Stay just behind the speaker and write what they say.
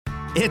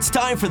It's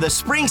time for the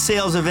spring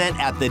sales event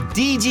at the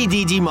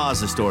DGDG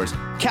Mazda stores.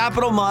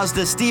 Capital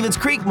Mazda, Stevens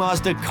Creek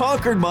Mazda,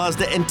 Concord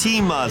Mazda, and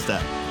Team Mazda.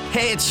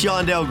 Hey, it's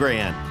Shondell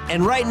Grand.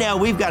 And right now,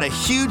 we've got a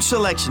huge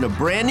selection of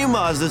brand new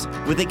Mazdas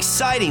with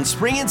exciting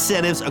spring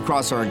incentives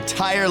across our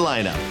entire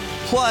lineup.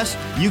 Plus,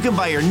 you can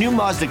buy your new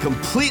Mazda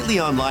completely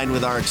online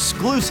with our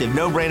exclusive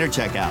no-brainer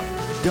checkout.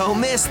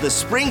 Don't miss the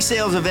spring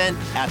sales event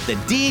at the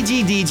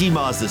DGDG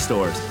Mazda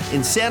stores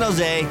in San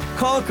Jose,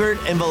 Concord,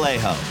 and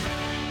Vallejo.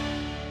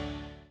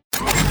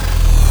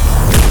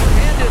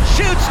 And it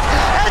shoots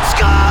and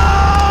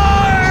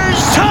scores!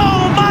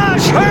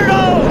 Tomas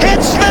Hertl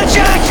hits the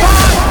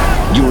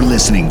jackpot! You're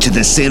listening to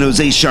the San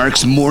Jose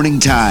Sharks Morning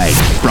Tide,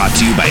 brought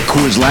to you by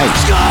Coors Light.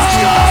 Scores!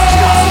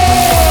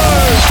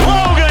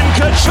 Logan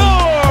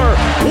Couture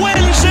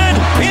wins it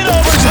in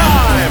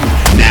overtime!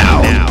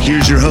 Now,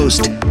 here's your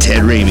host,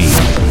 Ted Ramey.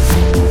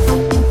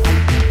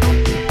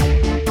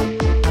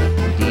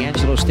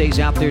 D'Angelo stays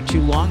out there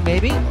too long,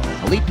 maybe.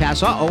 A lead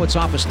pass. It's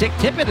off a stick.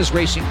 Tippett is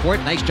racing for it.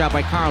 Nice job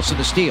by Carlson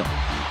to steal.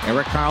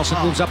 Erik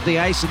Karlsson moves up the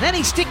ice, and then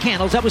he stick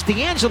handles. That was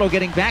D'Angelo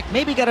getting back.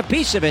 Maybe got a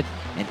piece of it,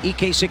 and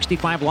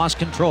EK65 lost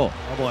control.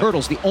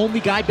 Hertl's the only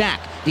guy back.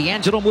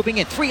 D'Angelo moving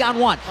in,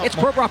 3-on-1. It's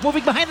Provorov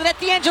moving behind the net.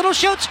 D'Angelo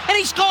shoots, and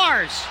he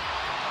scores!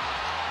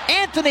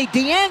 Anthony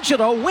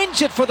D'Angelo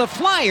wins it for the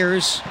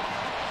Flyers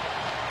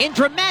in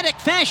dramatic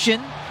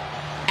fashion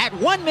at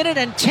 1 minute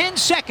and 10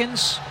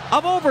 seconds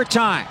of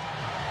overtime.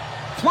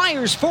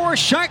 Flyers 4,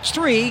 Sharks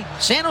 3.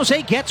 San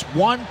Jose gets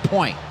 1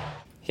 point.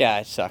 Yeah,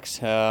 it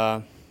sucks.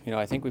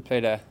 I think we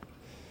played a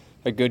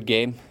good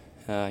game.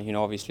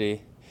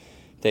 Obviously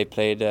they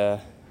played,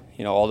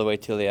 all the way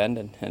till the end,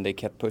 and they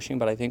kept pushing.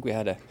 But I think we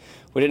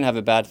didn't have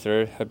a bad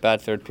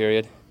third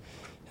period.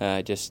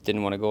 Just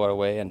didn't want to go our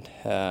way, and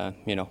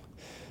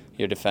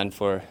you defend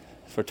for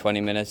 20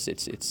 minutes.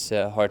 It's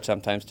hard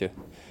sometimes to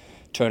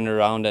turn it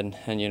around and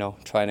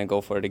trying to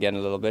go for it again a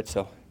little bit.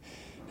 So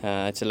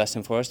it's a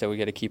lesson for us that we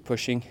got to keep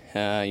pushing.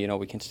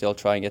 We can still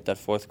try and get that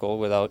fourth goal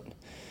without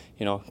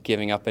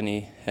giving up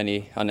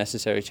any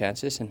unnecessary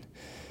chances. And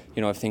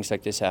if things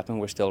like this happen,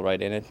 we're still right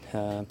in it.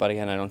 But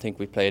again, I don't think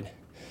we played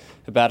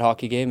a bad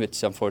hockey game.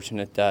 It's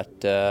unfortunate that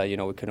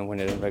we couldn't win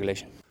it in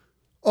regulation.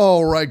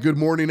 All right, good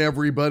morning,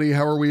 everybody.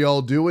 How are we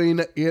all doing?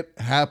 It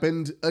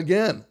happened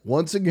again.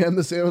 Once again,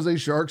 the San Jose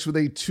Sharks with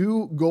a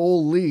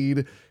 2-goal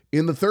lead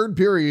in the third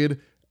period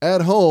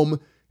at home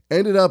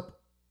ended up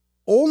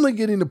only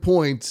getting a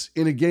point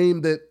in a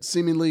game that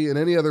seemingly at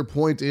any other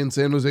point in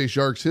San Jose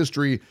Sharks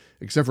history,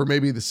 except for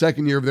maybe the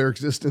second year of their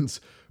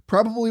existence,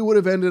 probably would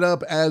have ended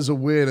up as a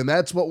win. And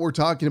that's what we're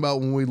talking about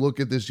when we look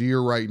at this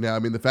year right now. I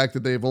mean, the fact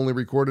that they've only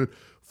recorded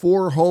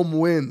 4 home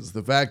wins,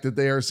 the fact that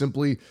they are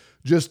simply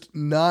just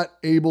not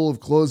able of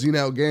closing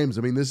out games.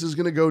 I mean, this is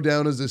going to go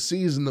down as a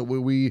season that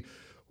we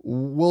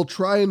will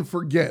try and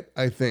forget,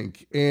 I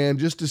think. And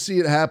just to see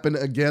it happen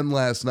again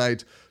last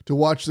night, to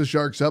watch the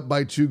Sharks up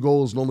by 2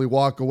 goals and only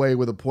walk away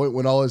with a point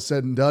when all is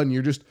said and done,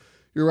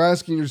 you're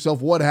asking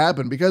yourself what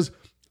happened, because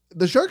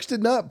the Sharks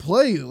did not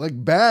play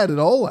bad at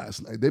all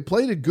last night. They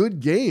played a good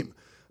game.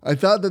 I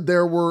thought that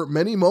there were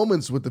many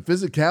moments with the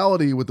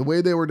physicality, with the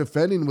way they were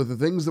defending, with the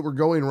things that were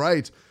going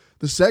right.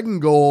 The second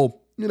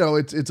goal,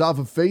 it's off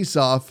a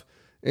face-off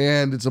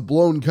and it's a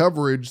blown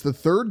coverage. The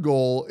third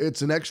goal,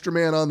 it's an extra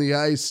man on the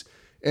ice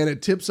and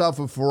it tips off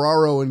of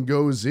Ferraro and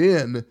goes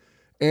in.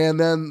 And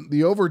then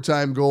the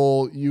overtime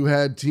goal, you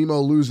had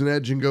Timo lose an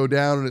edge and go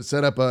down, and it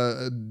set up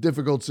a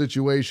difficult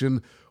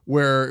situation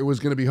where it was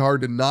going to be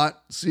hard to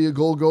not see a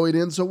goal going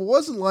in. So it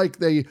wasn't like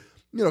they,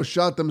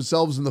 shot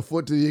themselves in the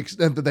foot to the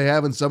extent that they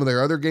have in some of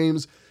their other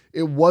games.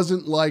 It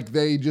wasn't like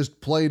they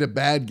just played a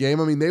bad game.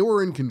 I mean, they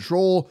were in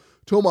control.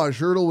 Tomas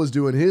Hertl was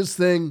doing his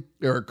thing.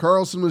 Erik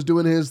Karlsson was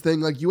doing his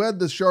thing. You had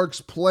the Sharks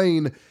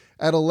playing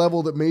at a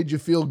level that made you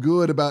feel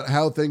good about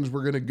how things were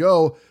going to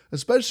go,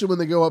 especially when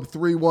they go up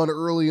 3-1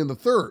 early in the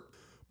third.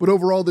 But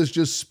overall, this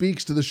just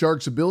speaks to the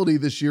Sharks' ability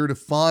this year to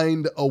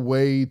find a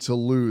way to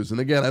lose. And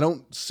again, I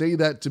don't say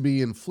that to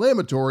be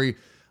inflammatory.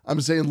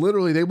 I'm saying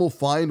literally they will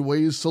find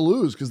ways to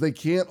lose because they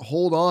can't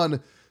hold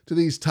on to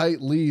these tight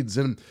leads.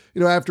 And,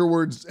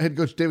 afterwards, head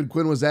coach David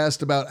Quinn was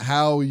asked about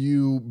how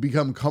you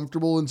become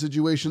comfortable in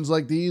situations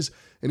like these.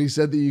 And he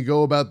said that you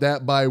go about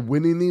that by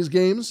winning these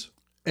games.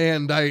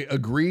 And I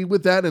agree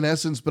with that in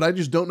essence, but I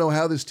just don't know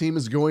how this team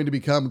is going to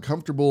become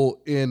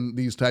comfortable in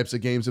these types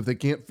of games if they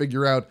can't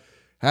figure out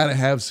how to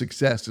have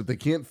success, if they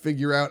can't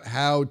figure out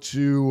how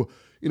to,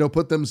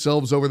 put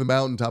themselves over the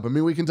mountaintop. I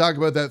mean, we can talk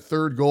about that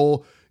third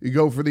goal. You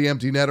go for the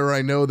empty netter.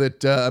 I know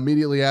that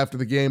immediately after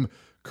the game,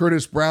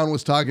 Curtis Brown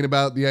was talking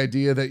about the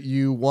idea that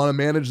you want to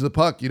manage the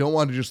puck. You don't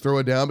want to just throw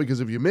it down because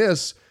if you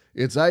miss,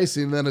 it's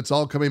icing, and then it's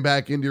all coming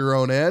back into your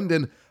own end.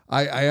 And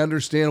I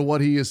understand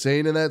what he is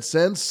saying in that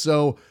sense.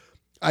 So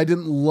I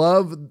didn't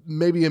love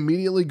maybe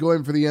immediately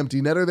going for the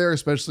empty netter there,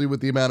 especially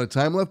with the amount of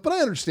time left, but I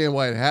understand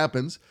why it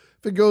happens.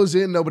 If it goes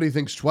in, nobody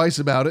thinks twice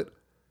about it.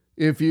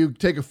 If you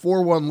take a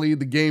 4-1 lead,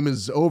 the game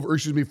is over.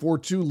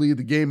 4-2 lead,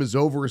 the game is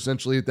over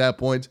essentially at that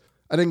point.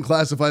 I didn't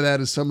classify that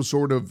as some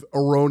sort of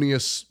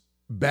erroneous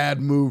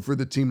bad move for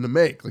the team to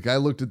make. Like, I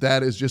looked at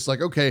that as just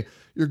like, okay,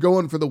 you're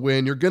going for the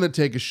win. You're going to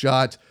take a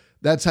shot.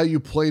 That's how you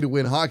play to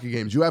win hockey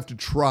games. You have to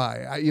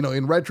try.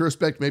 In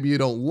retrospect, maybe you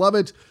don't love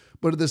it,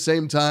 but at the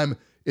same time,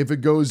 if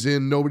it goes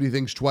in, nobody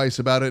thinks twice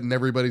about it, and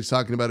everybody's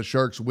talking about a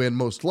Sharks win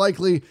most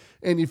likely,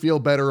 and you feel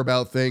better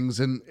about things,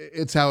 and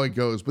it's how it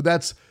goes. But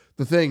that's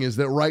the thing, is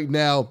that right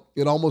now,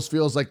 it almost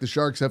feels like the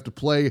Sharks have to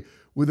play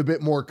with a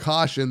bit more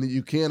caution, that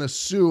you can't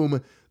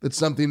assume that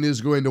something is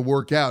going to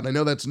work out. And I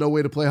know that's no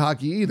way to play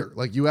hockey either.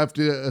 Like, you have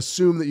to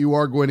assume that you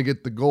are going to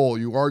get the goal,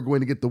 you are going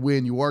to get the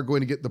win, you are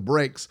going to get the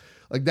breaks.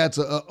 Like, that's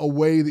a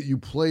way that you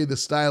play the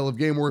style of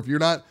game, where if you're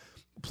not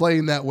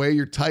playing that way,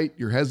 you're tight,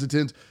 you're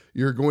hesitant,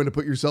 you're going to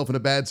put yourself in a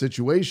bad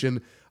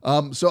situation.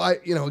 So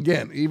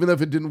again, even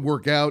if it didn't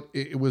work out,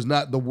 it was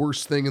not the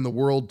worst thing in the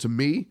world to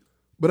me.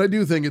 But I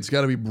do think it's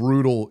got to be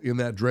brutal in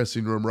that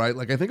dressing room, right?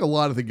 Like, I think a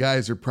lot of the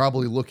guys are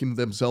probably looking at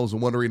themselves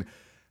and wondering,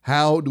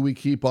 how do we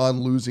keep on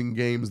losing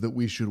games that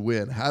we should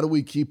win? How do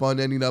we keep on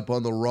ending up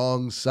on the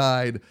wrong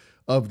side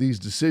of these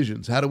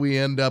decisions? How do we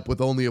end up with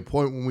only a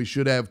point when we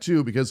should have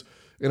two? Because,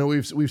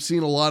 we've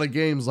seen a lot of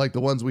games like the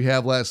ones we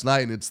have last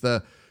night, and it's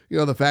the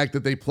fact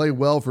that they play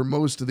well for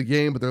most of the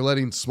game, but they're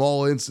letting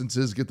small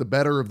instances get the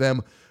better of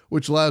them,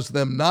 which allows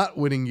them not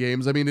winning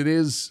games. I mean, it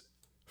is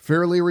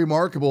fairly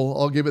remarkable.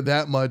 I'll give it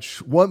that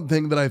much. One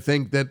thing that I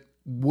think that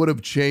would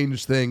have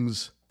changed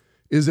things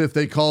is if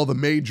they call the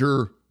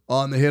major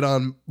on the hit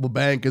on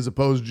LeBanc as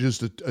opposed to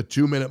just a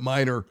 2-minute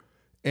minor.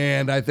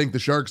 And I think the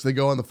Sharks, they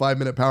go on the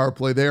 5-minute power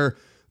play there.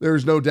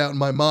 There's no doubt in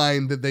my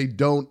mind that they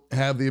don't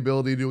have the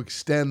ability to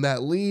extend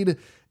that lead.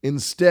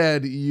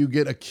 Instead, you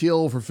get a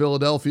kill for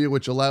Philadelphia,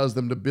 which allows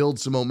them to build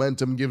some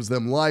momentum, gives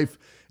them life,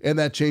 and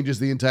that changes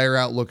the entire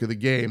outlook of the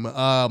game.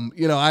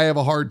 I have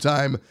a hard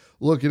time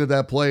looking at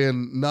that play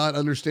and not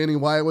understanding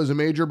why it was a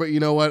major, but you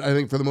know what? I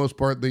think for the most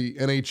part, the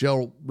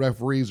NHL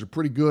referees are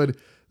pretty good.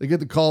 They get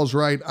the calls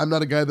right. I'm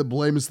not a guy that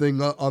blames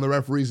things on the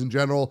referees in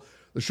general.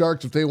 The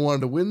Sharks, if they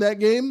wanted to win that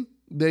game,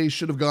 they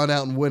should have gone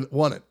out and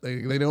won it.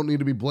 They don't need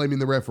to be blaming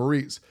the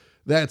referees.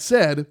 That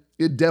said,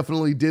 it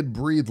definitely did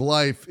breathe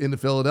life into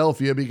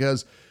Philadelphia,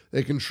 because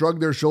they can shrug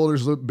their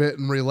shoulders a bit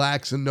and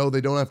relax and know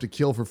they don't have to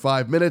kill for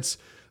 5 minutes.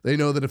 They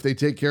know that if they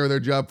take care of their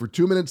job for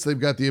 2 minutes, they've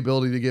got the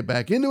ability to get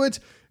back into it,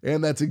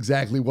 and that's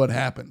exactly what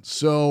happened.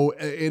 So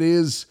it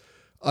is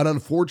an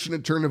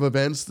unfortunate turn of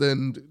events,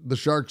 then the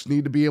Sharks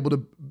need to be able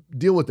to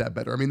deal with that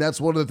better. I mean, that's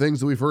one of the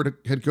things that we've heard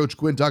head coach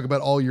Quinn talk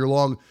about all year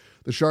long.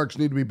 The Sharks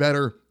need to be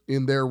better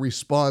in their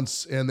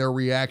response and their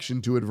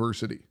reaction to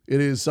adversity.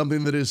 It is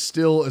something that is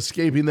still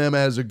escaping them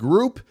as a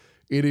group.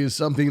 It is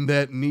something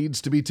that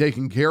needs to be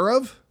taken care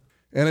of.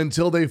 And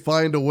until they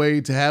find a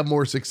way to have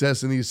more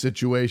success in these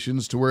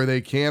situations to where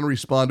they can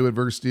respond to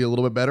adversity a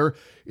little bit better,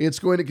 it's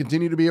going to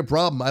continue to be a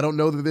problem. I don't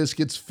know that this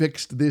gets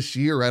fixed this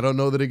year. I don't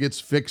know that it gets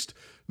fixed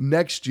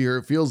next year.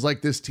 It feels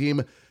like this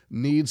team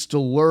needs to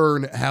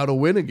learn how to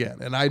win again.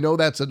 And I know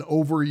that's an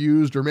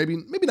overused, or maybe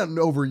not an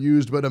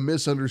overused, but a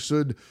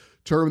misunderstood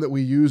term that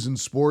we use in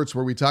sports,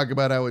 where we talk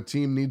about how a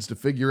team needs to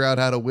figure out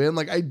how to win.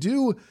 Like, I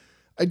do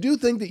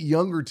think that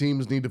younger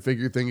teams need to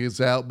figure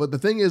things out, but the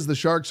thing is, the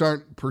Sharks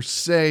aren't per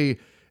se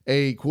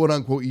a quote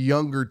unquote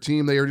younger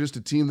team. They are just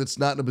a team that's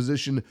not in a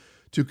position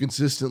to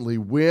consistently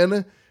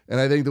win. And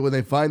I think that when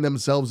they find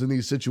themselves in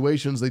these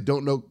situations, they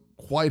don't know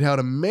quite how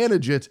to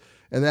manage it.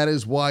 And that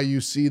is why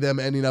you see them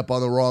ending up on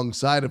the wrong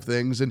side of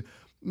things. And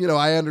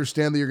I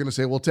understand that you're going to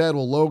say, well, Ted,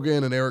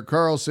 Logan and Erik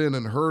Karlsson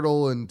and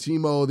Hertl and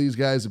Timo, these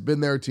guys have been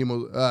there.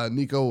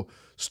 Nico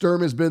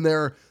Sturm has been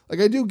there.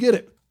 Like, I do get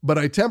it, but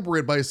I temper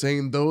it by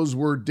saying those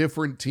were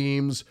different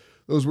teams.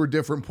 Those were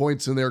different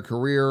points in their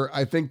career.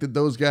 I think that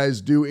those guys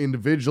do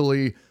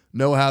individually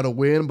know how to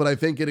win, but I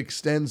think it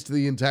extends to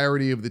the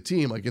entirety of the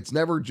team. Like, it's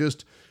never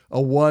just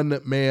a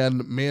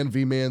one-man,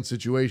 man-v-man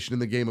situation in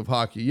the game of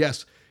hockey.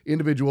 Yes,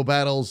 individual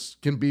battles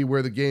can be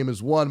where the game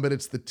is won, but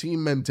it's the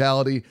team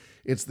mentality,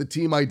 it's the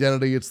team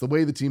identity, it's the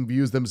way the team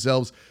views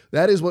themselves.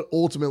 That is what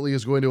ultimately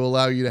is going to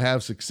allow you to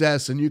have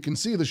success. And you can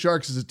see the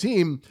Sharks as a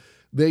team,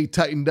 they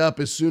tightened up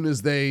as soon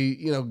as they,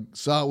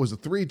 saw it was a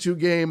 3-2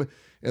 game,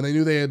 and they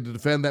knew they had to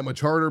defend that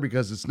much harder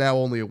because it's now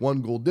only a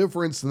 1-goal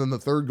difference, and then the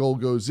third goal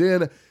goes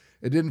in.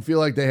 It didn't feel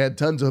like they had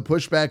tons of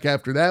pushback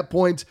after that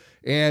point,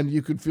 and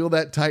you could feel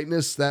that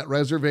tightness, that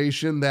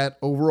reservation, that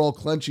overall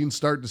clenching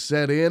start to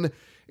set in,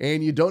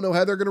 and you don't know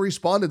how they're going to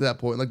respond at that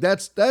point. Like,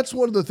 that's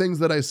one of the things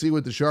that I see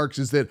with the Sharks,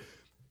 is that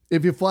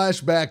if you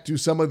flash back to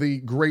some of the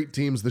great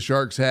teams the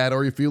Sharks had,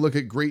 or if you look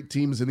at great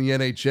teams in the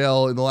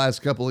NHL in the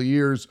last couple of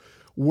years,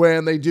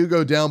 when they do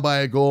go down by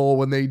a goal,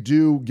 when they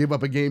do give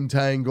up a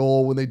game-tying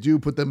goal, when they do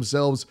put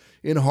themselves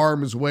in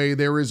harm's way,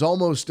 there is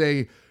almost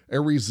a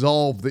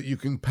resolve that you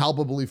can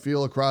palpably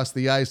feel across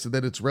the ice, so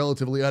that it's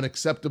relatively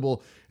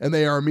unacceptable, and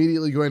they are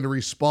immediately going to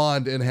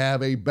respond and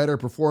have a better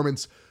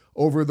performance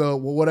over the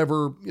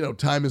whatever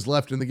time is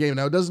left in the game.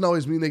 Now, it doesn't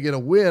always mean they get a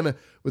win,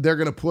 but they're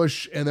going to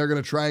push and they're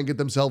going to try and get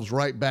themselves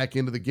right back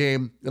into the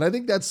game. And I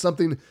think that's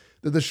something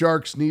that the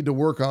Sharks need to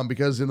work on,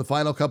 because in the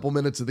final couple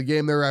minutes of the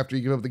game there, after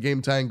you give up the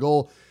game-tying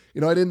goal,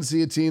 I didn't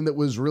see a team that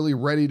was really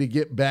ready to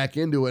get back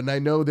into it. And I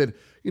know that,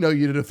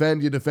 you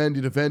defend,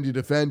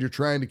 you're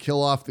trying to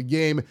kill off the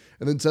game,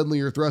 and then suddenly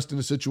you're thrust in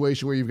a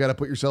situation where you've got to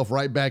put yourself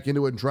right back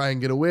into it and try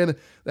and get a win.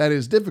 That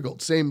is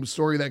difficult. Same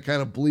story that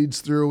kind of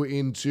bleeds through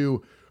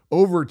into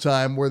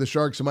overtime, where the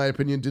Sharks, in my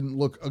opinion, didn't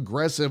look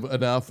aggressive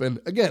enough. And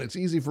again, it's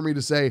easy for me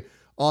to say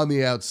on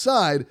the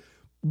outside,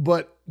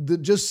 but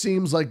it just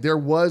seems like there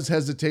was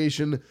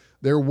hesitation.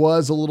 There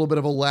was a little bit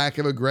of a lack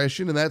of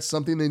aggression, and that's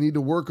something they need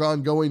to work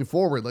on going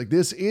forward. Like,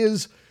 this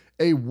is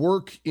a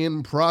work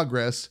in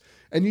progress,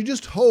 and you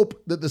just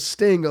hope that the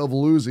sting of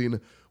losing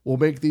will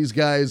make these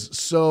guys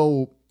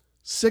so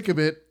sick of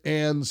it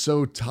and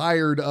so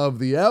tired of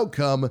the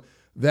outcome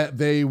that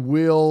they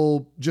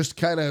will just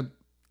kind of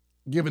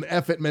give an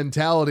F it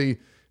mentality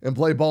and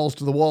play balls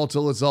to the wall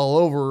till it's all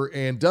over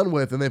and done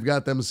with, and they've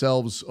got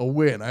themselves a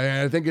win.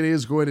 I think it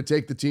is going to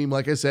take the team,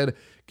 like I said,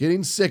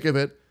 getting sick of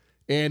it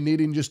and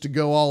needing just to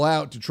go all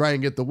out to try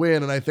and get the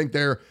win. And I think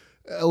they're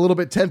a little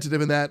bit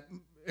tentative in that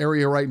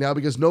area right now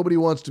because nobody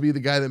wants to be the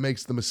guy that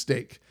makes the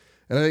mistake.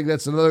 And I think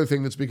that's another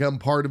thing that's become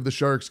part of the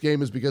Sharks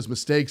game, is because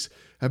mistakes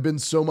have been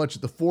so much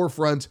at the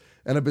forefront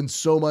and have been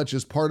so much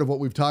as part of what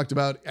we've talked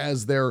about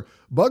as their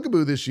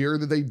bugaboo this year,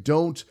 that they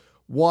don't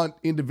want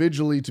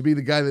individually to be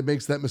the guy that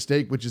makes that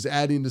mistake, which is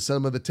adding to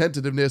some of the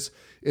tentativeness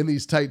in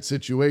these tight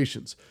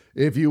situations.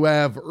 If you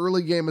have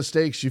early game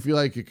mistakes, you feel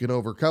like you can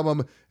overcome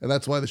them, and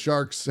that's why the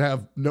Sharks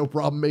have no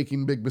problem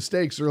making big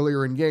mistakes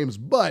earlier in games.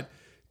 But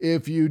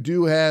if you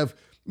do have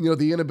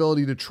the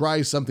inability to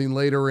try something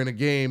later in a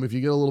game, if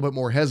you get a little bit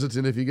more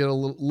hesitant, if you get a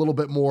little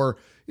bit more,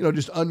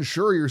 just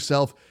unsure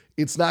yourself,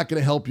 it's not going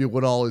to help you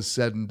when all is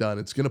said and done.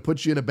 It's going to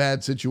put you in a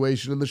bad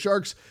situation, and the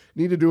Sharks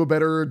need to do a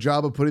better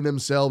job of putting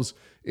themselves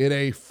in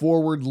a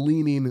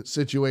forward-leaning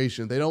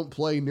situation. They don't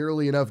play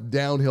nearly enough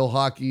downhill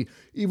hockey.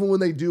 Even when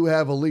they do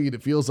have a lead,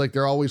 it feels like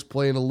they're always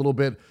playing a little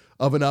bit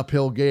of an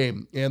uphill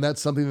game. And that's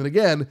something that,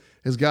 again,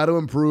 has got to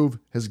improve,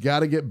 has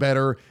got to get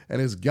better, and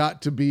has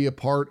got to be a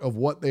part of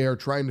what they are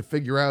trying to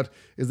figure out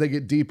as they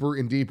get deeper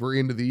and deeper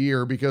into the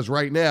year. Because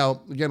right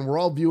now, again, we're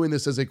all viewing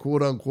this as a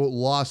quote-unquote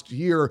lost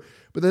year,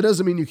 but that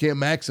doesn't mean you can't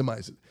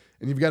maximize it.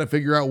 And you've got to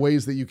figure out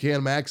ways that you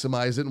can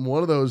maximize it, and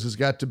one of those has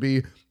got to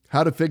be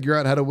how to figure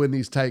out how to win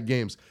these tight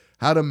games,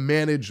 how to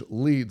manage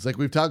leads. Like,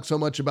 we've talked so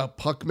much about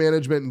puck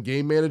management and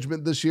game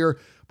management this year,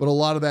 but a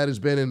lot of that has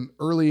been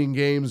early in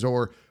games,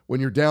 or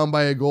when you're down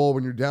by a goal,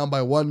 when you're down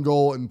by one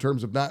goal, in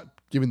terms of not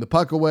giving the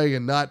puck away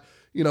and not,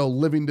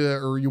 living to,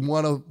 or you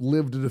want to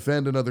live to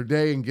defend another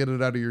day and get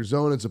it out of your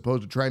zone as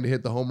opposed to trying to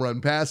hit the home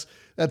run pass.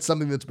 That's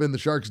something that's been the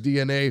Sharks'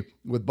 DNA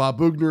with Bob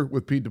Boughner,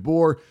 with Pete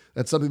DeBoer.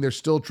 That's something they're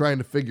still trying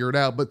to figure it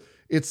out, but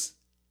it's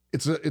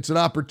an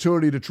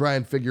opportunity to try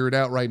and figure it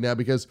out right now,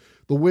 because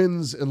the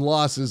wins and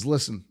losses,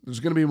 listen,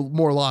 there's going to be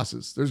more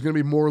losses. There's going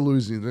to be more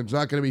losing. There's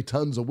not going to be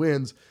tons of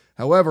wins.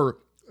 However,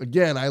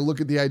 again, I look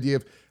at the idea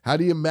of how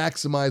do you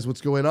maximize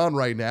what's going on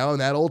right now?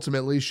 And that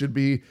ultimately should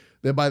be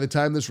that by the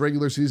time this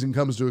regular season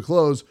comes to a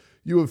close,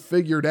 you have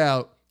figured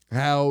out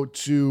how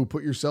to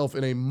put yourself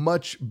in a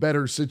much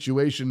better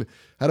situation,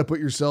 how to put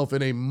yourself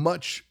in a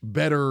much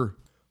better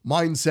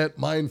mindset,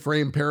 mind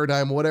frame,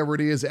 paradigm, whatever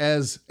it is,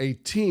 as a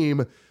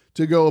team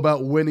to go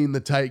about winning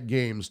the tight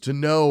games, to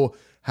know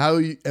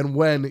how and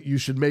when you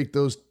should make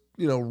those,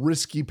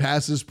 risky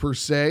passes per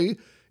se.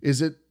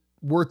 Is it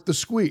worth the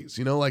squeeze?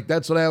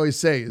 That's what I always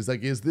say, is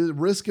the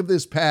risk of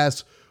this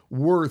pass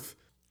worth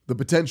the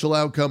potential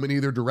outcome in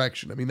either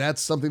direction? I mean,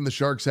 that's something the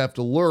Sharks have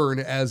to learn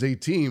as a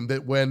team,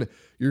 that when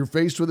you're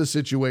faced with a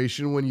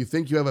situation, when you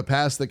think you have a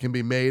pass that can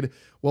be made,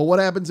 well, what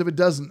happens if it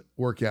doesn't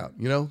work out?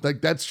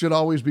 That should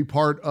always be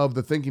part of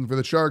the thinking for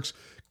the Sharks,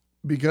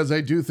 because I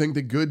do think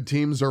that good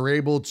teams are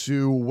able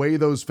to weigh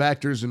those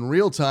factors in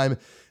real time,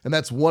 and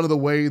that's one of the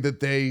ways that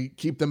they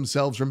keep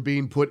themselves from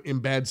being put in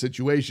bad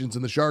situations,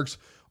 and the Sharks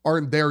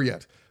aren't there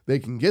yet. They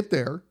can get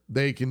there.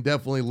 They can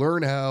definitely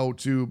learn how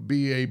to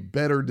be a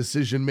better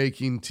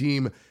decision-making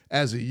team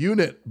as a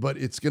unit, but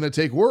it's going to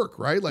take work,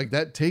 right?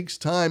 That takes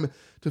time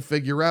to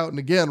figure out, and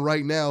again,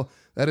 right now,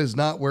 that is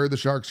not where the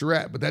Sharks are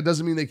at, but that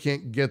doesn't mean they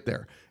can't get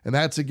there. And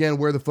that's, again,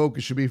 where the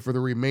focus should be for the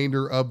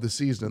remainder of the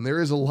season. And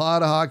there is a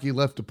lot of hockey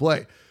left to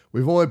play.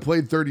 We've only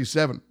played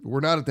 37.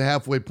 We're not at the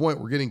halfway point.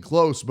 We're getting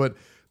close, but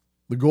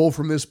the goal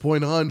from this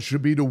point on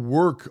should be to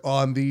work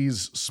on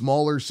these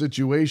smaller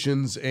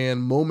situations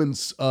and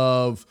moments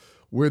of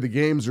where the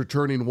games are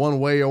turning one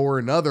way or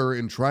another,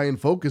 and try and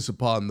focus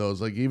upon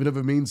those. Even if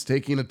it means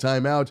taking a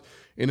timeout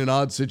in an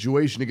odd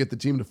situation to get the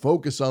team to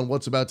focus on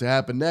what's about to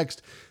happen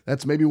next,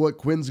 that's maybe what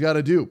Quinn's got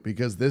to do,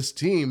 because this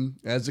team,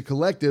 as a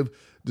collective,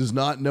 does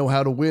not know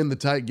how to win the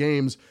tight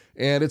games,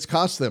 and it's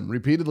cost them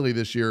repeatedly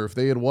this year. If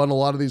they had won a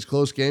lot of these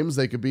close games,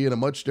 they could be in a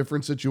much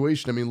different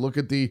situation. I mean, look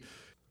at the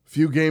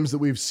few games that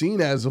we've seen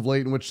as of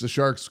late in which the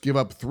Sharks give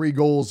up 3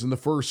 goals in the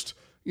first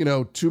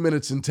 2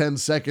 minutes and 10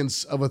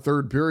 seconds of a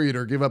third period,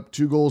 or give up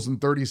 2 goals in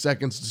 30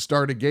 seconds to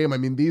start a game. I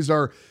mean, these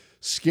are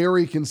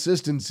scary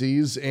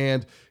consistencies,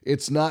 and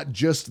it's not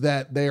just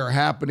that they are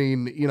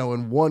happening,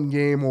 in one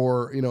game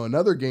or,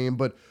 another game,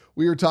 but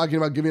We are talking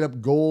about giving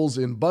up goals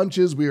in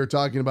bunches. We are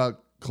talking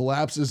about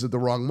collapses at the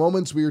wrong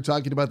moments. We are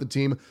talking about the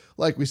team,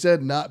 like we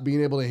said, not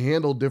being able to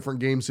handle different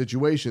game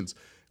situations.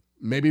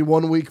 Maybe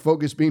 1 week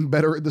focus being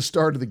better at the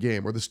start of the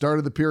game or the start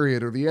of the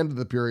period or the end of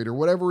the period or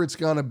whatever it's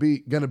going to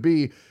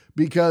be,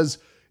 because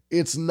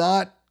it's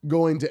not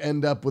going to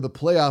end up with a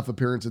playoff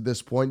appearance at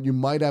this point. You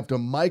might have to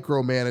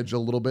micromanage a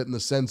little bit in the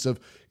sense of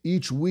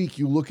each week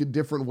you look at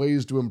different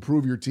ways to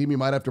improve your team. You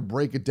might have to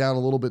break it down a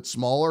little bit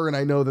smaller. And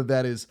I know that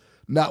that is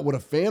not what a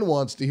fan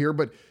wants to hear,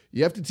 but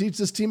you have to teach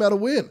this team how to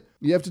win.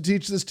 You have to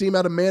teach this team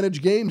how to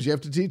manage games. You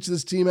have to teach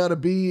this team how to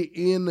be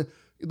in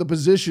the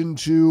position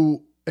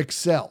to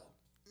excel.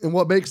 And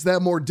what makes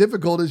that more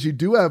difficult is you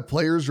do have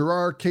players who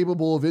are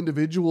capable of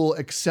individual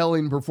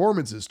excelling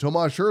performances.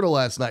 Tomas Hertl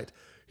last night,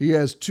 he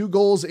has 2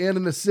 goals and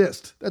an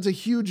assist. That's a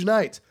huge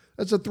night.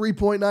 That's a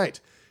 3-point night.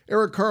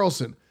 Erik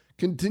Karlsson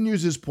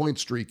continues his point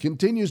streak,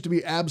 continues to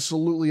be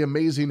absolutely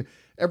amazing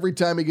every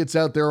time he gets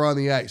out there on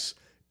the ice.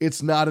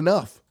 It's not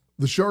enough.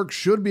 The Sharks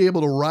should be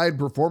able to ride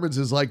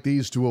performances like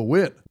these to a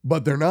win,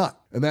 but they're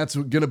not. And that's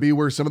going to be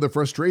where some of the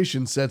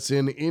frustration sets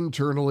in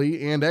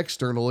internally and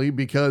externally,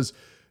 because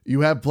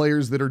you have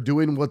players that are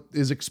doing what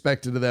is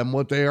expected of them,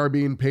 what they are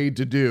being paid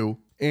to do.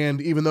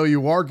 And even though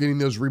you are getting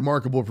those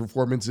remarkable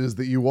performances,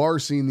 that you are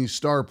seeing these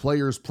star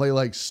players play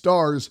like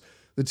stars,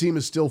 the team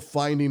is still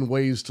finding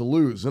ways to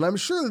lose. And I'm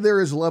sure that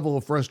there is a level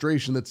of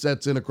frustration that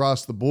sets in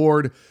across the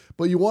board,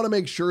 but you want to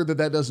make sure that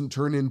that doesn't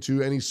turn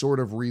into any sort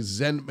of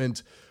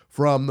resentment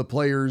from the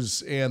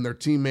players and their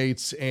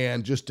teammates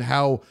and just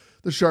how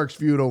the Sharks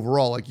view it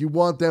overall. Like, you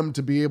want them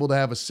to be able to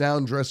have a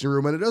sound dressing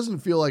room, and it doesn't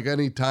feel like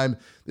any time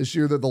this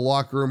year that the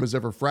locker room has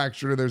ever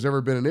fractured or there's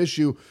ever been an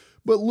issue,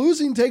 but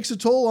losing takes a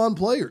toll on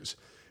players,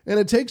 and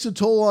it takes a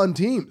toll on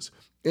teams.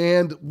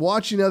 And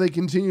watching how they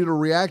continue to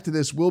react to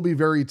this will be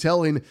very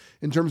telling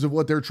in terms of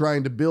what they're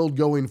trying to build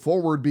going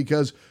forward,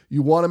 because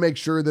you want to make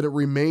sure that it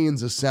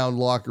remains a sound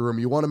locker room.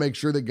 You want to make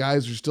sure that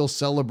guys are still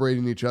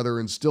celebrating each other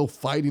and still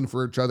fighting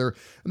for each other.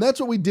 And that's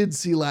what we did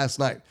see last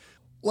night.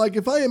 Like,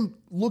 if I am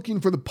looking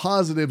for the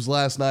positives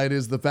last night,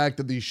 is the fact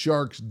that the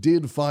Sharks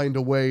did find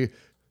a way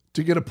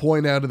to get a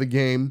point out of the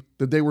game,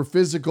 that they were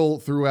physical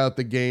throughout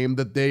the game,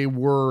 that they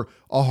were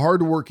a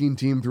hardworking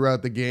team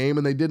throughout the game,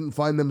 and they didn't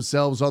find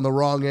themselves on the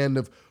wrong end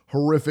of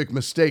horrific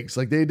mistakes.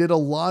 Like, they did a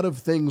lot of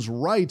things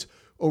right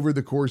over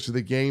the course of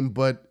the game,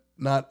 but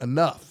not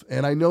enough.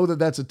 And I know that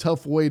that's a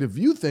tough way to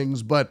view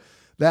things, but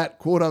that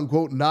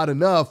quote-unquote not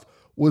enough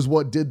was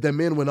what did them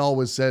in when all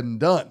was said and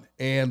done.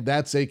 And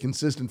that's a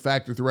consistent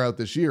factor throughout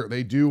this year.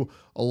 They do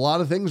a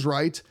lot of things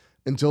right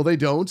until they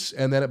don't,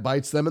 and then it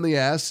bites them in the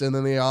ass, and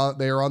then they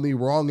are on the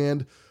wrong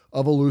end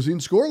of a losing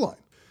scoreline.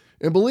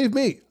 And believe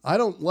me, I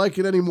don't like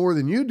it any more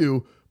than you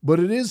do, but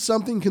it is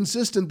something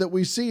consistent that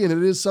we see, and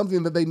it is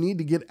something that they need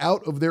to get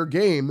out of their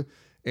game,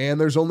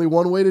 and there's only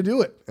one way to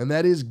do it, and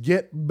that is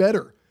get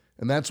better.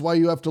 And that's why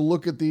you have to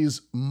look at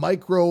these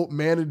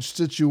micro-managed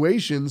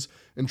situations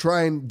and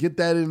try and get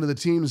that into the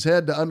team's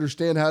head to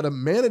understand how to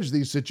manage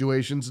these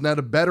situations and how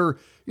to better,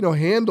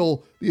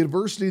 handle the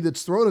adversity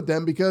that's thrown at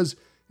them, because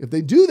if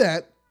they do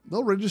that,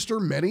 they'll register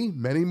many,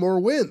 many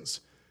more wins.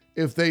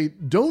 If they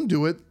don't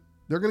do it,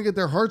 they're going to get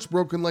their hearts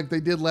broken like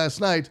they did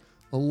last night,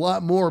 a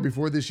lot more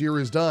before this year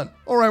is done.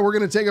 All right, we're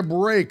going to take a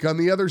break. On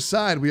the other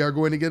side, we are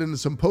going to get into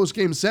some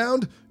post-game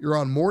sound. You're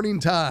on Morning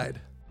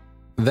Tide.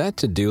 That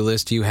to-do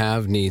list you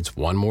have needs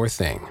one more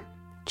thing.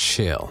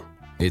 Chill.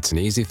 It's an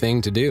easy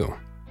thing to do.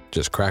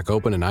 Just crack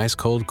open an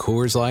ice-cold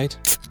Coors Light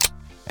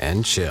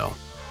and chill.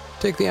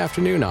 Take the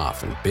afternoon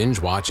off and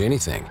binge watch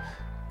anything.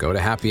 Go to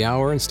happy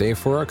hour and stay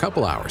for a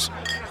couple hours.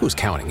 Who's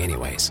counting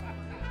anyways?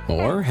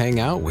 Or hang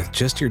out with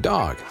just your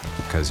dog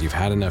because you've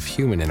had enough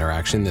human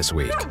interaction this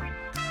week.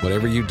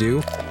 Whatever you do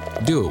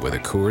it with a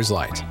Coors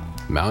Light.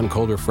 Mountain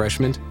Cold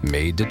Refreshment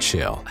made to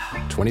chill.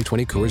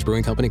 2020 Coors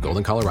Brewing Company,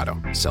 Golden, Colorado.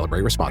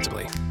 Celebrate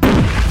responsibly.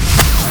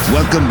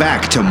 Welcome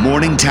back to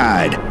Morning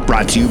Tide,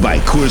 brought to you by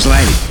Coors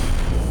Light.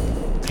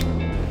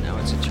 Now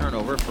it's a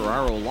turnover.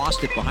 Ferraro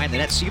lost it behind the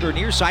net. Sealer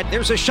near side.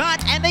 There's a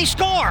shot, and they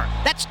score.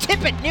 That's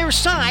Tippett near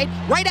side.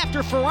 Right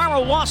after Ferraro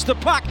lost the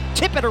puck,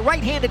 Tippett, a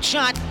right-handed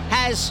shot,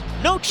 has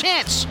no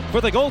chance for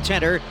the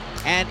goaltender,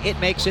 and it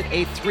makes it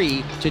a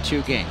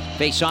 3-2 game.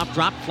 Face-off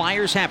drop,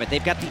 Flyers have it.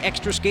 They've got the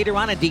extra skater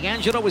on, and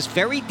DeAngelo is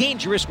very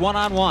dangerous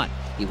one-on-one.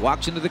 He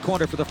walks into the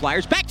corner for the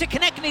Flyers. Back to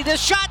Konechny, the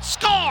shot,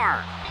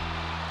 score!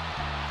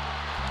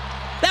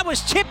 That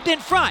was tipped in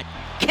front.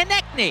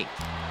 Konechny,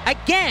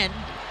 again,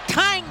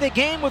 tying the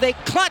game with a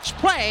clutch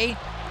play.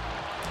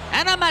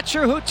 And I'm not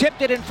sure who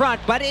tipped it in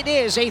front, but it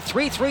is a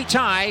 3-3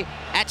 tie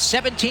at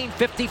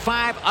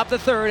 17:55 of the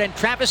third, and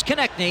Travis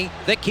Konechny,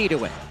 the key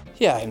to it.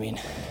 Yeah, I mean,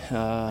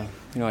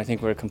 I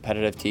think we're a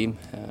competitive team.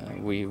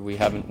 We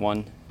haven't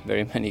won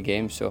very many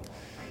games, so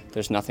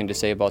there's nothing to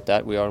say about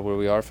that. We are where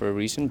we are for a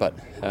reason, but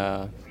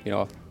I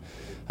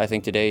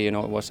think today, it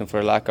wasn't for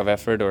a lack of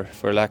effort or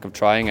for a lack of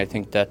trying. I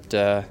think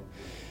that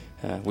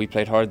we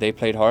played hard, they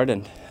played hard,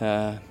 and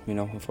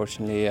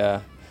unfortunately,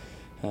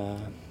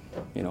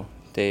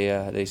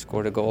 they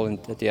scored a goal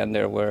at the end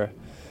there where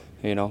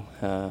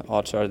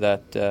odds are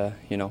that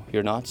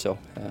you're not. So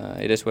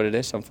it is what it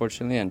is,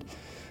 unfortunately, and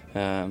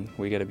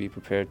we got to be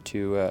prepared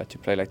to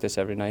play like this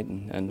every night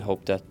and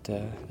hope that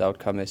the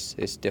outcome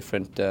is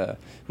different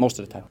most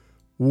of the time.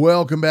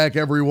 Welcome back,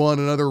 everyone.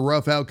 Another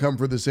rough outcome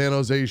for the San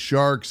Jose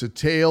Sharks, a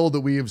tale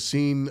that we have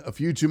seen a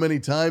few too many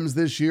times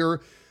this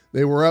year.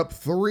 They were up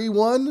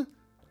 3-1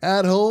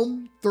 at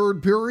home,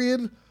 third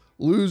period,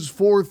 lose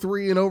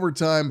 4-3 in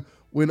overtime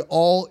when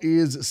all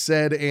is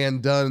said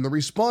and done. And the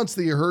response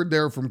that you heard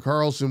there from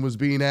Karlsson was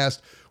being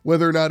asked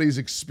whether or not he's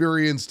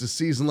experienced a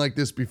season like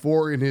this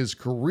before in his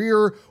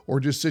career or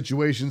just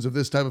situations of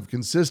this type of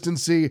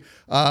consistency.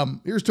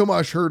 Here's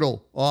Tomas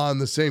Hertl on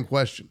the same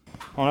question.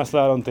 Honestly,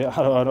 I don't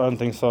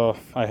think so.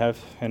 I have,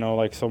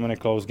 like so many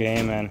close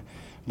games,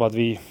 but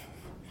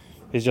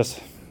it's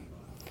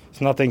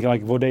nothing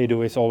like what they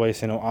do. It's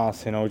always,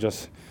 us,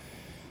 just,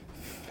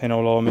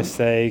 little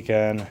mistake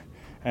and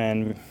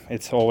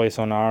it's always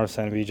on ours,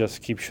 and we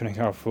just keep shooting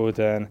our foot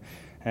and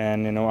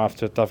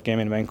after a tough game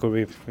in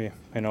Vancouver, we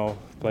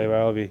play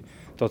well. We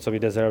thought so we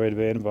deserved it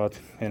win, but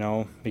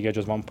we get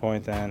just 1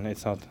 point and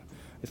it's not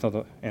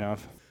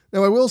enough.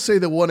 Now, I will say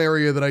that one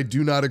area that I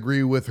do not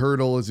agree with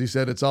Hertl is he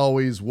said it's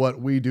always what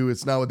we do.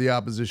 It's not what the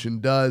opposition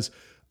does.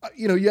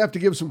 You have to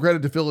give some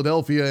credit to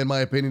Philadelphia, in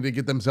my opinion, to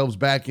get themselves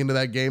back into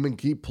that game and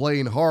keep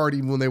playing hard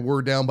even when they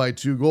were down by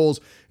 2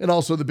 goals. And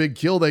also the big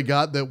kill they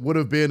got that would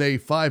have been a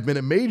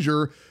 5-minute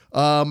major,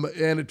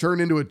 and it turned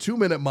into a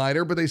 2-minute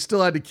minor, but they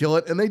still had to kill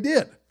it, and they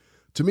did.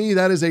 To me,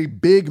 that is a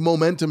big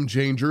momentum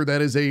changer.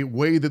 That is a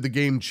way that the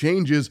game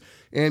changes,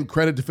 and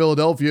credit to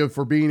Philadelphia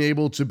for being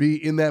able to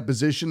be in that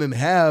position and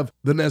have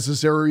the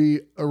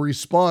necessary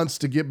response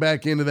to get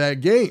back into that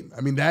game.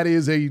 I mean, that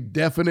is a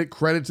definite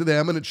credit to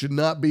them, and it should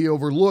not be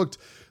overlooked.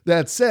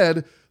 That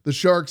said, the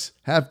Sharks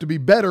have to be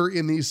better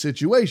in these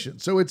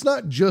situations. So it's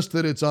not just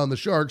that it's on the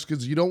Sharks,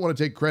 because you don't want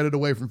to take credit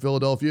away from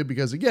Philadelphia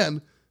because,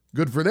 again,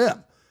 good for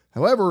them.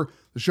 However,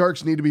 the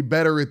Sharks need to be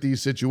better at these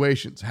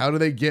situations. How do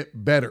they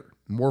get better?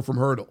 More from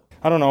Hertl.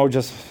 I don't know,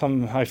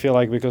 I feel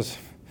like because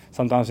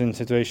sometimes in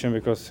situation,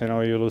 because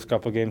you lose a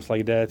couple games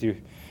like that, you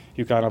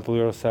kind of pull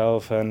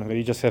yourself, and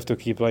you just have to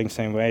keep playing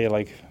same way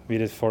like we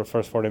did for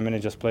first 40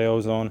 minutes, just play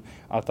ozone,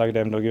 attack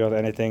them, don't give out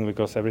anything,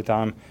 because every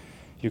time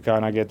you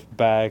kind of get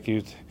back,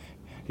 you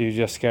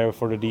just scared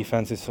for the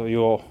defense. So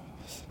you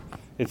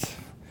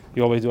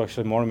always do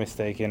actually more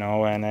mistake, and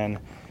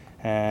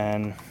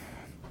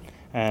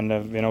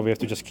we have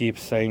to just keep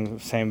saying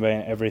same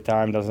way every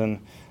time.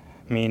 Doesn't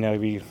mean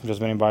we just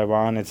winning by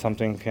 1. It's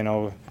something,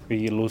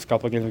 we lose a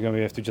couple of games,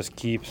 we have to just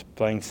keep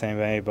playing same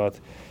way, but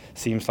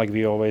seems like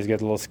we always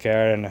get a little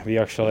scared, and we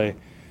actually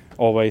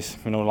always,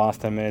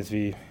 last 10 minutes,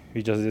 we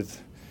just did,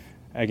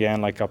 again,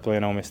 like a couple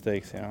of,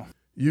 mistakes,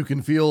 You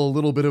can feel a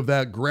little bit of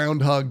that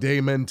Groundhog Day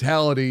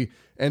mentality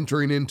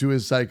entering into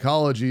his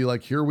psychology,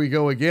 like, here we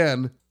go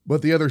again.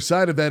 But the other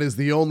side of that is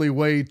the only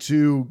way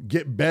to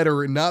get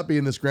better and not be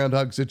in this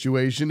groundhog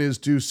situation is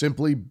to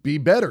simply be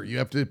better. You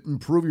have to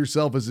improve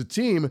yourself as a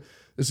team.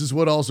 This is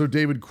what also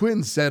David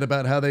Quinn said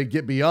about how they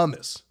get beyond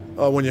this.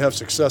 When you have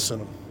success in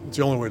them, it's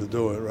the only way to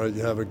do it, right?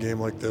 You have a game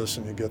like this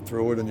and you get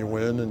through it and you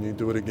win and you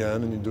do it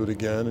again and you do it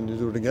again and you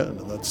do it again.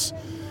 And that's,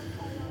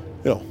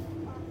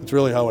 it's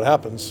really how it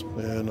happens.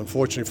 And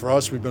unfortunately for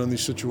us, we've been in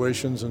these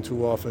situations and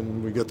too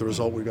often we get the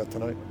result we got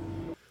tonight.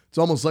 It's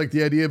almost like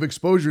the idea of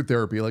exposure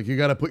therapy. Like, you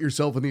got to put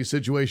yourself in these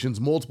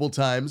situations multiple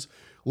times,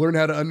 learn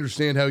how to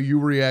understand how you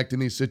react in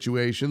these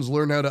situations,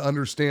 learn how to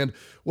understand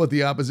what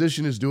the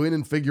opposition is doing,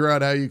 and figure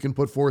out how you can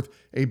put forth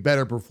a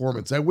better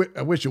performance. I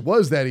wish it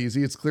was that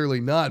easy. It's clearly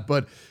not.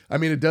 But, I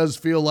mean, it does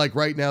feel like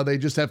right now they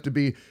just have to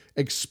be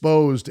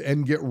exposed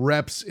and get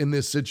reps in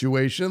this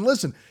situation. And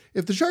listen,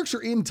 if the Sharks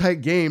are in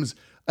tight games,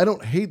 I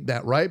don't hate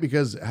that, right?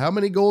 Because how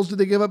many goals did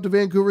they give up to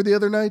Vancouver the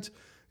other night?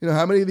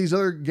 How many of these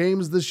other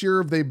games this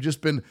year have they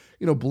just been,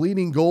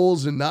 bleeding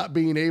goals and not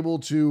being able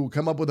to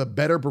come up with a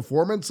better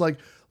performance? Like,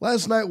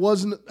 last night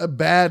wasn't a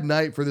bad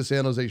night for the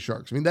San Jose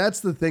Sharks. I mean,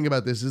 that's the thing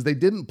about this, is they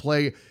didn't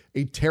play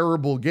a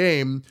terrible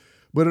game,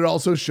 but it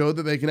also showed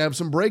that they can have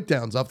some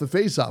breakdowns off the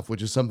faceoff,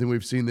 which is something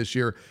we've seen this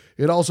year.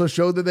 It also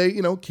showed that they,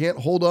 can't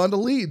hold on to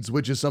leads,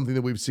 which is something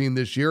that we've seen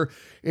this year.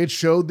 It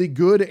showed the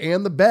good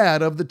and the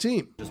bad of the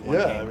team.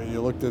 Yeah, I mean,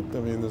 you looked at,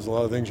 there's a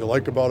lot of things you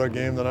like about our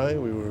game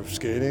tonight. We were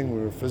skating, we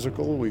were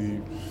physical,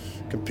 we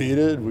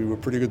competed, we were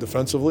pretty good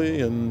defensively,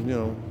 and,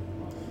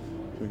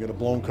 we get a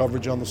blown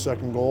coverage on the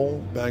second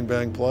goal, bang,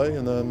 bang play,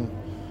 and then,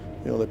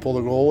 they pull the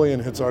goalie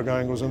and hits our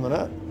guy and goes in the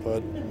net.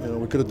 But,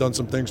 we could have done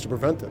some things to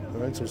prevent it,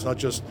 right? So it's not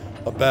just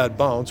a bad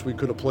bounce. We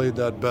could have played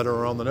that better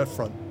around the net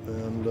front.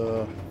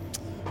 And,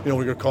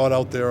 we got caught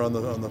out there on the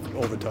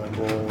overtime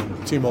goal. And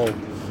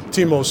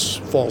Timo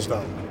falls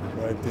down,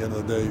 right? At the end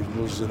of the day, he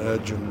loses an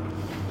edge.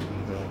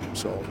 And,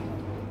 so...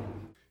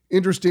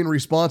 Interesting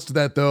response to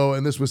that, though,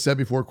 and this was said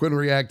before Quinn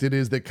reacted,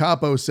 is that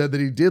Capo said that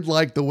he did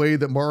like the way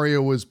that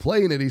Mario was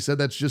playing it. He said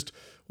that's just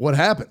what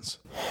happens.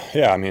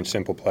 Yeah,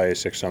 simple play,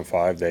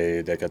 6-on-5.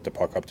 They get the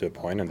puck up to the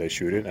point and they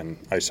shoot it, and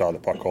I saw the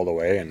puck all the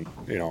way, and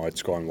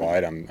it's going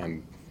wide.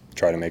 I'm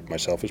try to make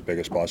myself as big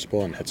as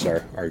possible, and hits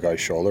our guy's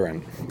shoulder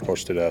and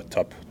goes to the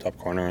top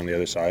corner on the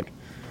other side.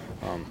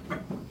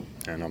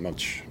 And not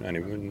much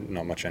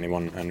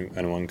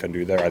anyone can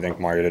do there. I think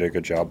Mario did a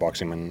good job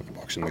boxing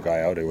the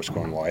guy out. It was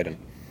going wide and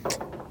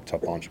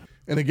tough punch.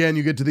 And again,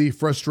 you get to the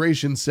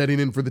frustration setting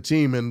in for the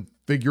team and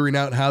figuring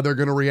out how they're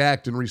going to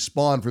react and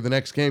respond for the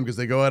next game because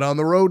they go out on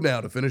the road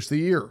now to finish the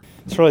year.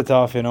 It's really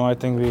tough, I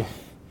think we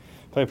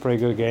played a pretty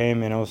good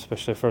game,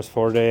 especially first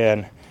 4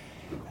 day,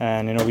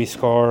 and we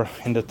score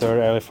in the third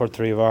early for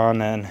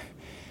 3-1 and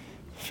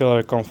feel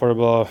very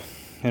comfortable.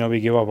 We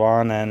give up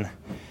one and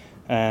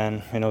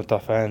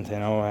tough end,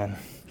 and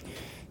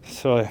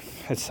so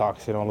it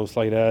sucks, lose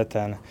like that,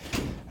 and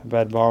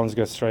bad bounce,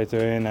 get straight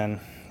to in, and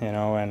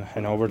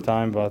and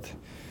overtime, but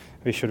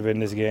we should win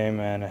this game,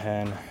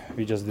 and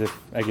we just did,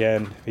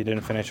 again, we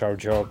didn't finish our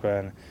job,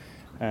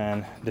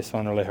 and this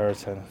one really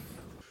hurts. And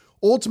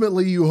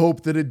ultimately, you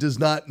hope that it does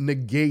not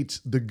negate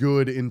the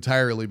good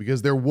entirely,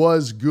 because there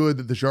was good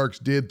that the Sharks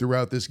did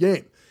throughout this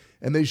game,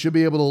 and they should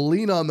be able to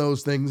lean on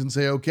those things and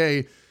say,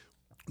 okay,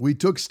 we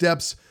took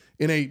steps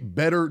in a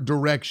better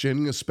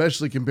direction,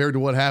 especially compared to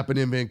what happened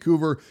in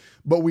Vancouver,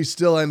 but we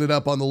still ended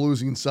up on the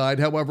losing side.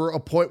 However, a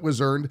point was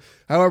earned.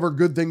 However,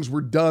 good things were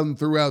done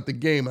throughout the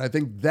game. And I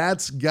think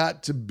that's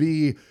got to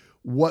be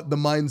what the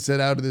mindset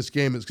out of this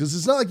game is, because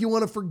it's not like you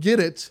want to forget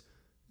it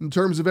in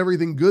terms of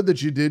everything good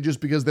that you did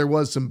just because there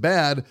was some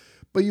bad,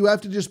 but you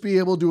have to just be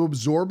able to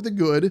absorb the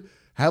good,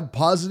 have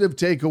positive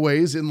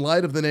takeaways in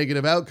light of the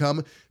negative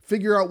outcome,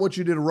 figure out what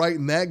you did right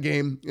in that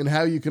game and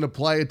how you can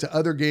apply it to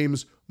other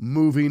games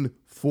moving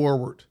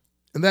forward.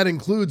 And that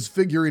includes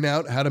figuring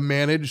out how to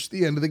manage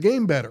the end of the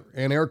game better.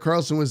 And Erik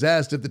Karlsson was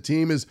asked if the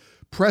team is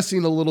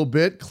pressing a little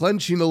bit,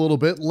 clenching a little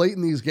bit late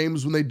in these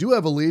games when they do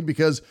have a lead,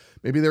 because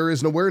maybe there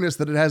is an awareness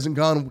that it hasn't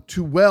gone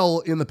too well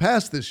in the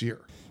past this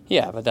year.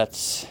 Yeah, but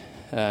that's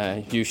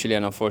usually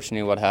and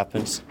unfortunately what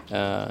happens.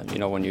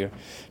 When you're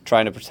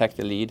trying to protect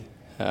the lead,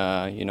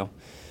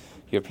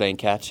 you're playing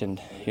catch,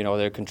 and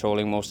they're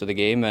controlling most of the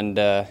game. And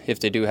if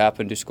they do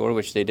happen to score,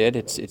 which they did,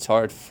 it's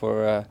hard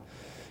for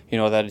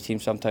that team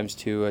sometimes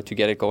to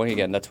get it going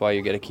again. That's why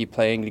you got to keep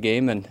playing the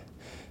game, and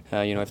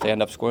if they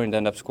end up scoring, they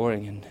end up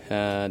scoring,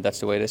 and that's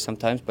the way it is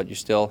sometimes. But you're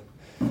still,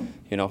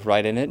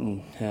 right in it,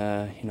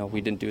 and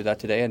we didn't do that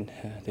today, and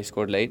they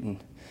scored late,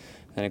 and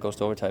then it goes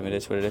to overtime. It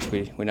is what it is.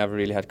 We never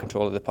really had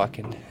control of the puck,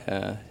 and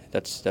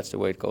that's the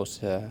way it goes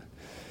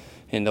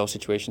in those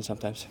situations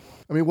sometimes.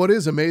 I mean, what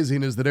is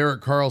amazing is that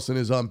Erik Karlsson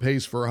is on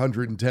pace for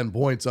 110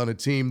 points on a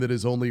team that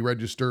has only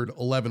registered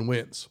 11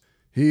 wins.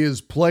 He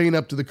is playing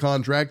up to the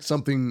contract,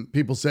 something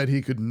people said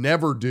he could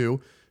never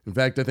do. In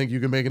fact, I think you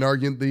can make an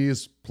argument that he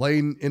is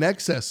playing in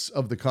excess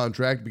of the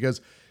contract,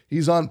 because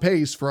he's on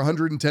pace for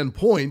 110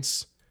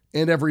 points,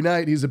 and every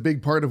night he's a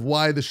big part of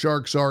why the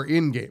Sharks are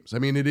in games. I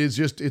mean, it is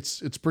just,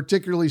 it's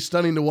particularly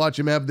stunning to watch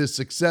him have this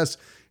success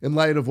in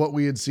light of what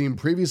we had seen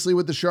previously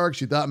with the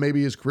Sharks. You thought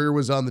maybe his career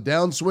was on the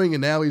downswing,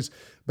 and now he's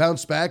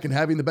bounced back and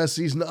having the best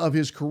season of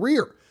his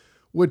career,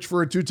 which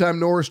for a two-time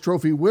Norris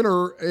Trophy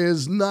winner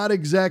is not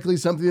exactly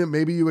something that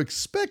maybe you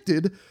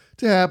expected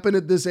to happen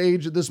at this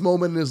age, at this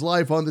moment in his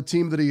life on the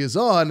team that he is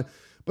on.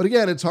 But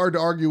again, it's hard to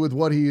argue with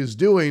what he is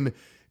doing.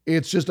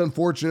 It's just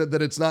unfortunate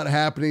that it's not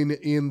happening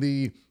in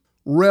the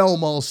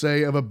realm, I'll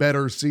say, of a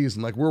better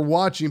season. Like, we're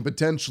watching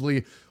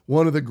potentially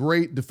one of the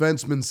great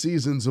defenseman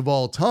seasons of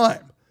all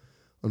time.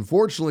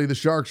 Unfortunately, the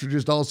Sharks are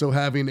just also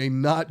having a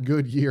not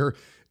good year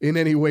in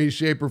any way,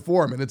 shape, or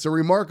form. And it's a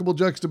remarkable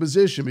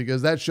juxtaposition,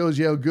 because that shows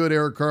you how good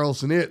Erik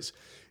Karlsson is.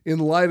 In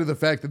light of the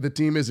fact that the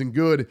team isn't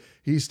good,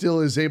 he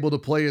still is able to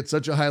play at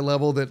such a high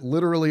level that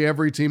literally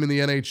every team in the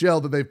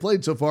NHL that they've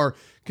played so far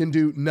can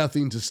do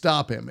nothing to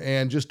stop him.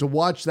 And just to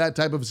watch that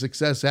type of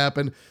success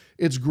happen,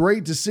 it's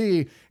great to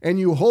see, and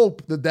you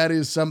hope that that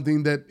is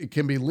something that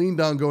can be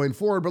leaned on going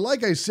forward. But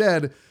like I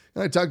said,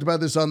 and I talked about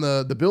this on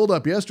the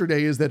build-up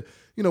yesterday, is that,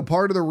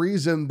 part of the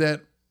reason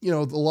that a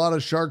lot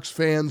of Sharks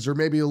fans are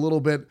maybe a little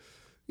bit,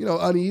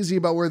 uneasy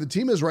about where the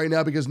team is right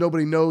now, because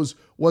nobody knows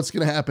what's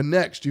going to happen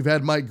next. You've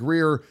had Mike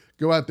Grier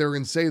go out there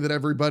and say that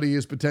everybody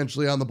is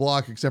potentially on the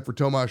block except for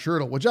Tomas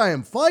Hertl, which I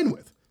am fine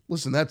with.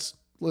 Listen, that's,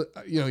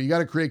 you got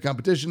to create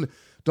competition.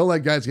 Don't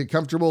let guys get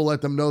comfortable.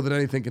 Let them know that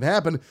anything can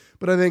happen.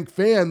 But I think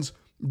fans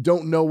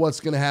don't know what's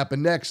going to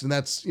happen next. And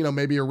that's,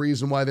 maybe a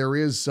reason why there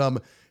is some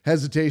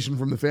hesitation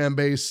from the fan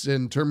base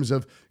in terms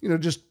of,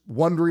 just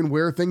wondering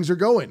where things are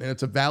going. And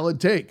it's a valid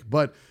take.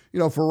 But,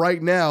 for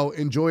right now,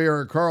 enjoy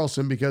Erik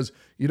Karlsson, because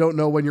you don't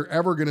know when you're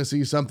ever going to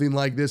see something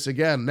like this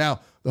again. Now,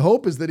 the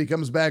hope is that he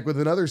comes back with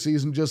another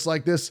season just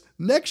like this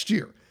next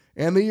year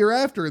and the year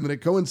after, and that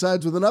it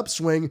coincides with an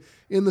upswing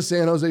in the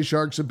San Jose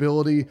Sharks'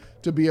 ability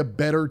to be a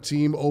better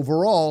team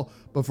overall.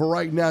 But for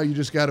right now, you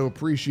just got to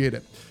appreciate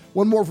it.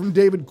 One more from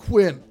David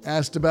Quinn,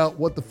 asked about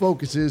what the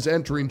focus is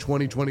entering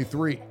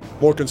 2023.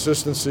 More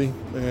consistency,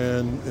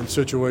 and in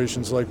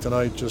situations like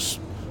tonight, just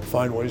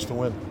find ways to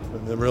win.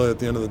 And then really at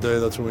the end of the day,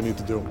 that's what we need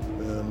to do.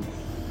 And,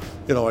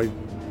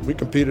 we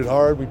competed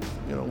hard. We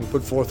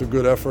put forth a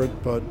good effort,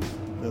 but,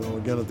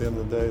 again, at the end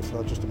of the day, it's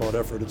not just about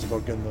effort. It's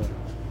about getting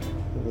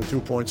the 2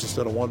 points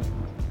instead of 1.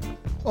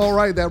 All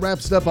right, that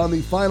wraps it up on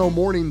the final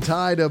Morning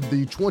Tide of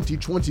the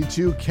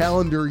 2022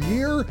 calendar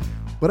year.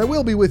 But I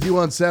will be with you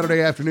on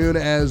Saturday afternoon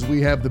as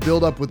we have the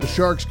build-up with the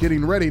Sharks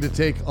getting ready to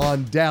take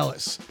on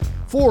Dallas.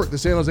 For the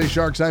San Jose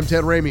Sharks, I'm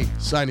Ted Ramey,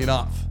 signing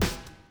off.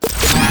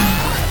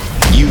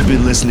 You've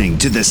been listening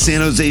to the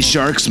San Jose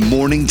Sharks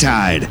Morning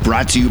Tide,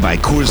 brought to you by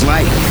Coors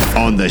Light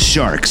on the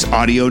Sharks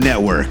Audio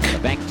Network. The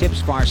bank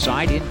tips far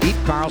side, in deep,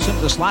 Carlson,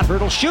 the slot,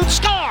 Hurdle shoots,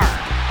 score!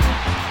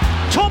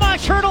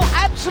 Tomas Hurdle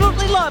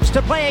absolutely loves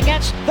to play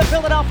against the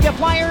Philadelphia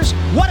Flyers.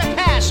 What a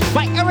pass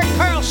by Erik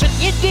Karlsson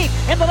in deep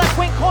in the left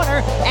wing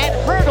corner, and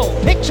Hurdle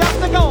picks up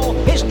the goal,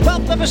 his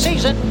 12th of the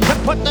season, to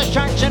put the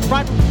Sharks in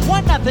front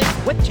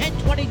 1-0 with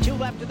 10:22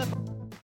 left in the...